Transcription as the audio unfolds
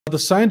The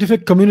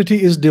scientific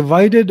community is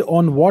divided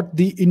on what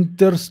the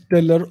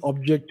interstellar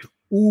object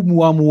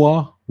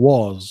Oumuamua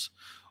was.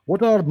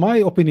 What are my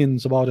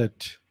opinions about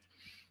it?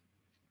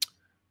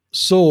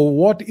 So,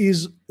 what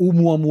is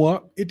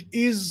Oumuamua? It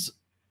is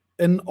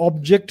an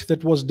object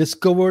that was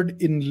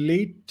discovered in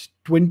late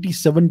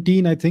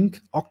 2017, I think,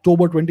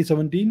 October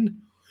 2017.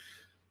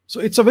 So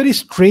it's a very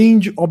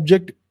strange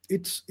object.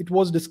 It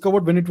was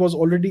discovered when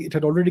it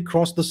had already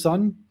crossed the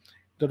sun.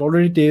 It had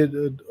already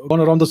gone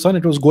around the sun.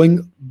 It was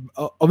going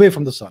away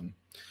from the sun.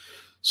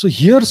 So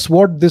here's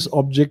what this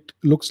object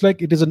looks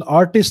like. It is an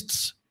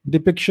artist's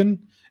depiction.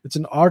 It's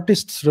an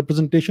artist's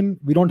representation.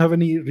 We don't have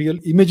any real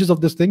images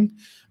of this thing,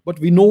 but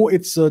we know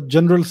its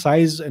general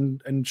size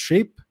and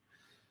shape.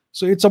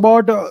 So it's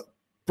about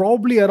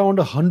probably around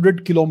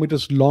 100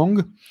 kilometers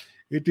long.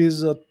 It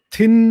is a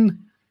thin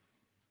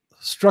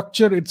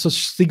structure. It's a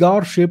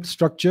cigar-shaped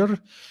structure.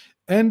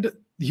 And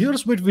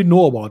here's what we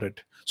know about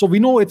it. So we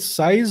know its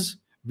size,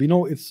 we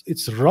know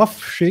its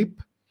rough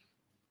shape,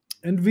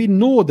 and we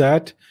know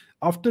that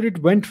after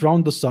it went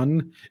round the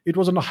sun, it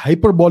was on a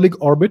hyperbolic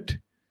orbit,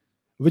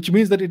 which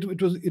means that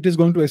it is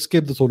going to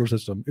escape the solar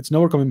system. It's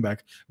never coming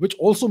back, which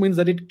also means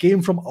that it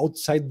came from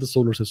outside the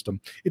solar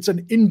system. It's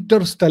an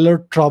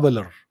interstellar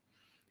traveler.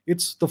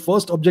 It's the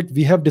first object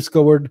we have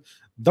discovered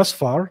thus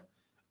far,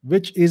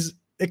 which is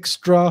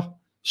extra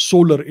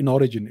solar in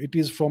origin. It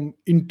is from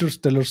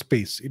interstellar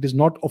space. It is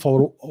not of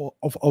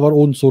our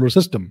own solar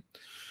system.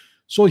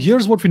 So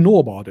here's what we know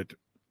about it.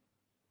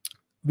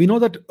 We know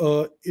that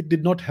it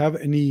did not have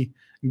any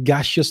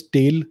gaseous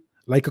tail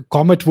like a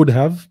comet would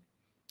have,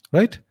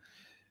 right?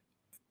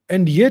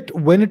 And yet,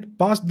 when it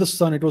passed the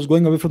sun, it was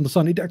going away from the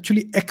sun, it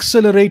actually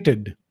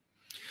accelerated.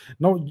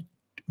 Now,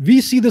 we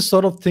see this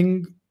sort of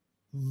thing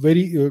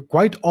very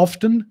quite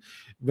often.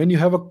 When you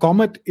have a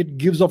comet, it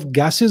gives off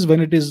gases when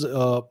it is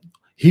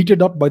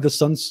heated up by the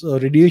sun's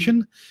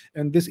radiation,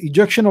 and this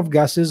ejection of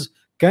gases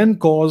can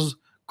cause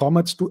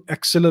comets to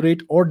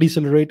accelerate or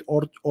decelerate,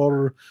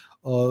 or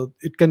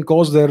it can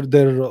cause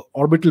their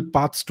orbital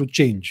paths to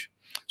change.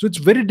 So it's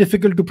very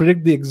difficult to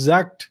predict the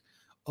exact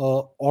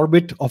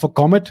orbit of a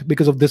comet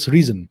because of this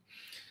reason.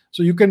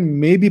 So you can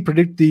maybe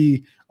predict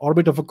the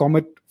orbit of a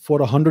comet for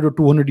 100 or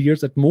 200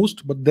 years at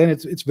most, but then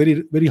it's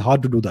very, very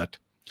hard to do that.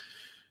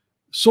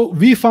 So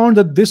we found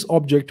that this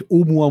object,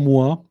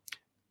 Oumuamua,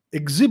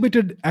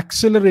 exhibited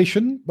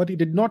acceleration, but it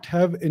did not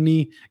have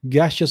any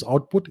gaseous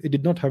output. It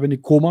did not have any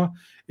coma.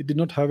 It did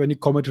not have any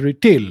cometary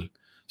tail.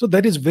 So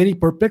that is very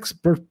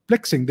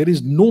perplexing. There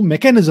is no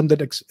mechanism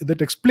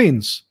that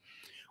explains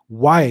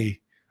why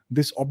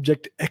this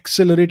object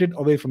accelerated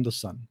away from the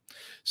sun.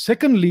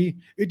 Secondly,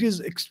 it is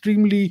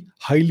extremely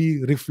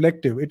highly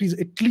reflective. It is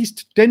at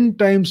least 10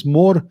 times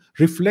more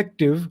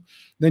reflective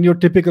than your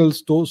typical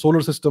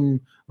solar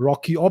system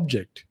rocky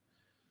object.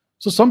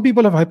 So some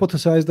people have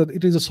hypothesized that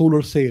it is a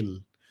solar sail.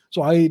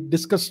 So I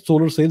discussed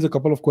solar sails a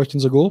couple of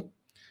questions ago.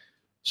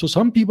 So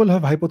some people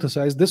have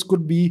hypothesized this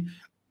could be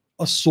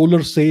a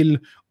solar sail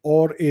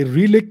or a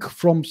relic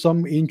from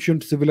some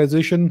ancient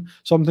civilization,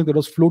 something that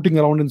was floating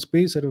around in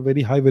space at a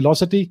very high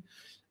velocity,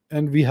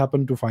 and we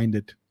happen to find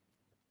it.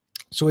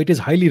 So it is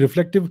highly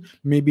reflective.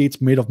 Maybe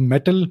it's made of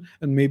metal,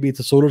 and maybe it's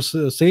a solar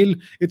sail.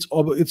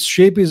 Its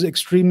shape is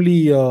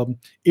extremely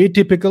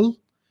atypical.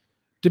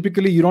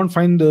 Typically, you don't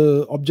find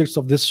objects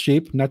of this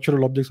shape,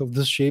 natural objects of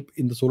this shape,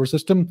 in the solar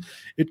system.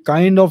 It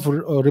kind of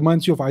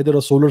reminds you of either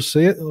a solar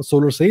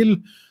sail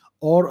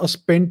or a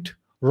spent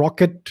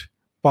rocket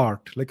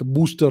part, like a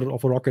booster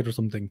of a rocket or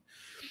something.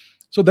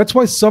 So that's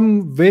why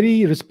some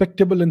very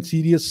respectable and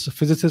serious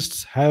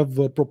physicists have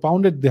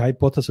propounded the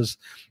hypothesis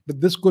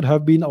that this could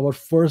have been our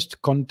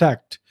first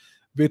contact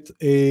with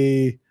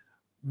an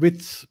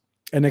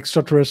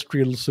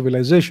extraterrestrial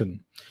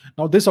civilization.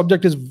 Now, this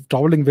object is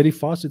traveling very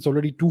fast. It's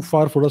already too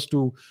far for us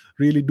to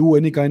really do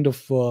any kind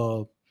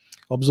of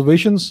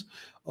observations.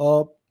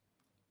 A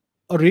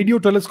radio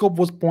telescope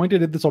was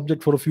pointed at this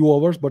object for a few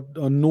hours, but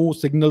no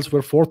signals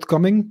were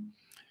forthcoming.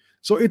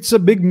 So it's a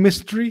big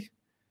mystery,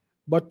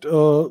 but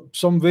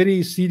some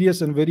very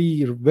serious and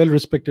very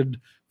well-respected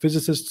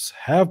physicists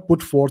have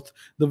put forth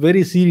the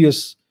very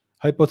serious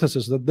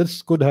hypothesis that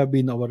this could have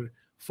been our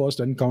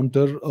first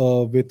encounter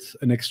with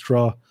an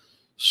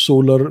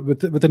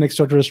with an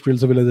extraterrestrial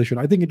civilization.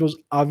 I think it was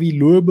Avi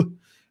Loeb,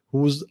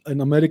 who's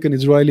an American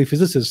Israeli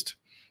physicist,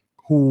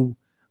 who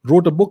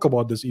wrote a book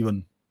about this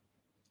even.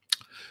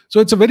 So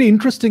it's a very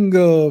interesting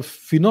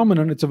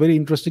phenomenon. It's a very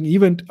interesting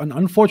event. And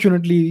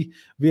unfortunately,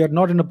 we are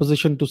not in a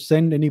position to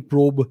send any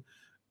probe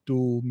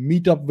to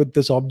meet up with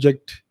this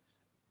object,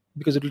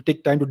 because it will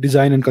take time to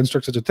design and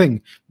construct such a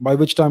thing, by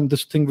which time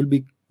this thing will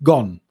be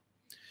gone.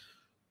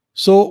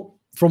 So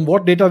from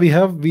what data we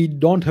have, we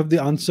don't have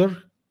the answer,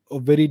 a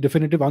very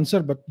definitive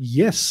answer, but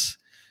yes,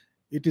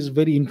 it is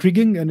very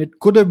intriguing, and it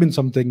could have been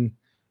something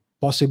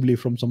possibly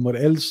from somewhere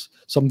else,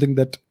 something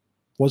that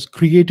was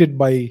created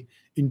by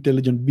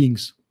intelligent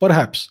beings,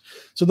 perhaps.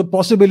 So the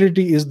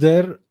possibility is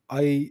there.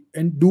 I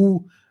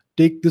do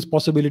take this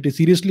possibility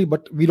seriously,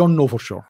 but we don't know for sure.